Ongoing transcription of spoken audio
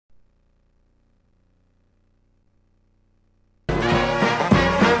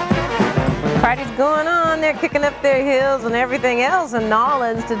party's going on. They're kicking up their heels and everything else in New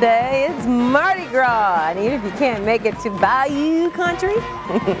Orleans today. It's Mardi Gras. And even if you can't make it to Bayou Country,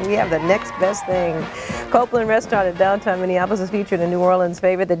 we have the next best thing. Copeland restaurant in downtown Minneapolis is featured in New Orleans'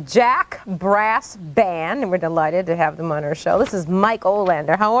 favorite, the Jack Brass Band, and we're delighted to have them on our show. This is Mike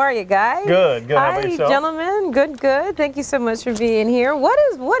Olander. How are you guys? Good, good. How about yourself? yourself? Hi, gentlemen. Good, good. Thank you so much for being here. What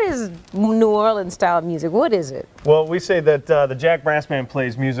is New Orleans style music? What is it? Well, we say that the Jack Brass Band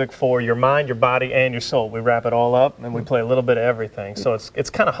plays music for your mind, your body, and your soul. We wrap it all up, and we play a little bit of everything. So it's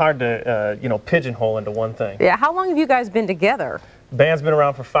kind of hard to pigeonhole into one thing. Yeah. How long have you guys been together? Band's been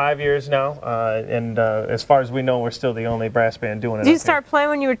around for 5 years now, and as far as we know, we're still the only brass band doing it. Did you start playing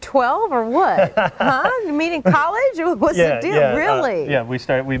when you were 12 or what? Huh? You meet in college? What's the deal? Yeah, really? Yeah,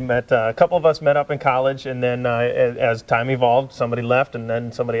 we met, a couple of us met up in college, and then as time evolved, somebody left, and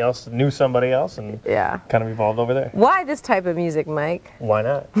then somebody else knew somebody else, and kind of evolved over there. Why this type of music, Mike? Why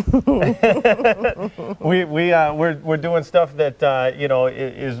not? we're doing stuff that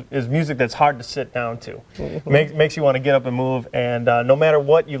is music that's hard to sit down to. Makes you want to get up and move, and no matter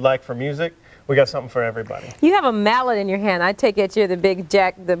what you like for music, we got something for everybody. You have a mallet in your hand. I take it you're the big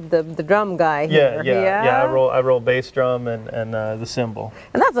Jack, the drum guy here. Yeah. I roll bass drum and the cymbal.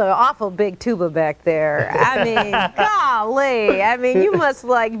 And that's an awful big tuba back there. I mean, golly. I mean, you must you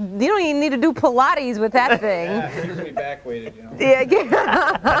don't even need to do Pilates with that thing. Yeah, it needs to be back weighted,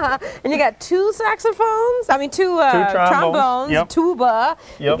 Yeah. And you got two saxophones. I mean, two trombones, tuba.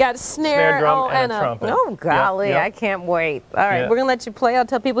 Yep. You got a snare drum and a trumpet. Oh, golly, Yep. I can't wait. All right, we're gonna let you play. I'll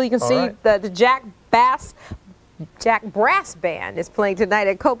tell people you can see the Jack Brass Band is playing tonight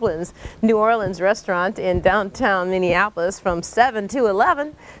at Copeland's New Orleans restaurant in downtown Minneapolis from 7 to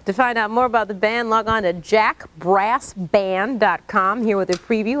 11. To find out more about the band, log on to jackbrassband.com. Here with a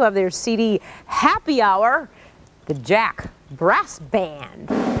preview of their CD Happy Hour, the Jack Brass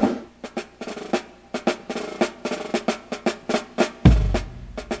Band.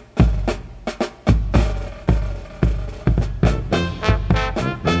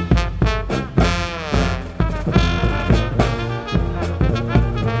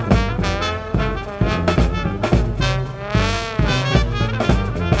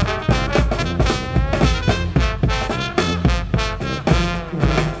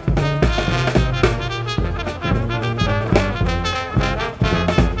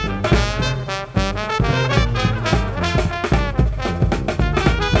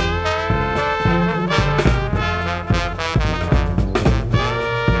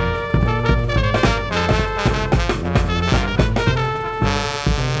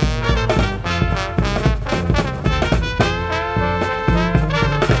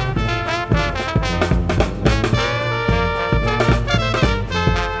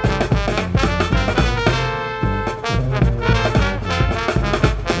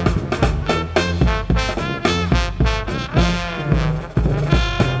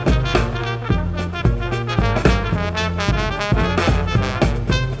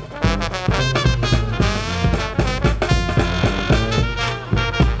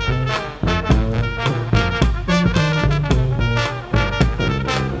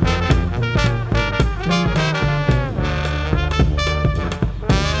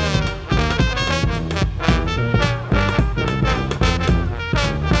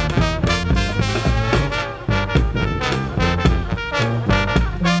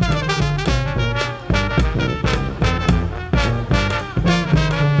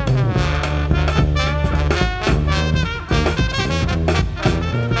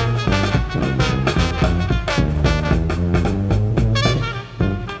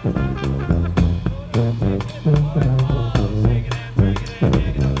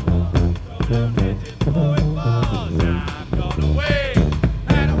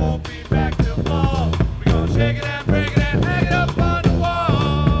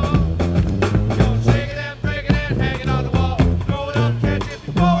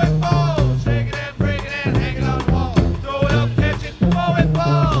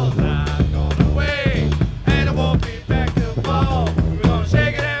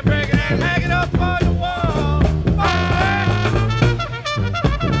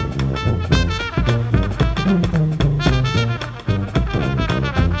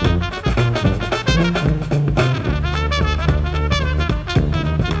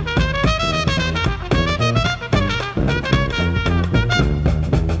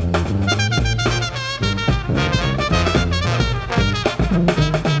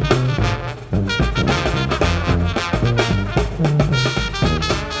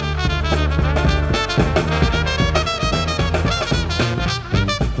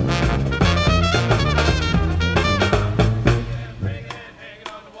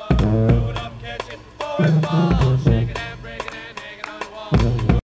 joyful.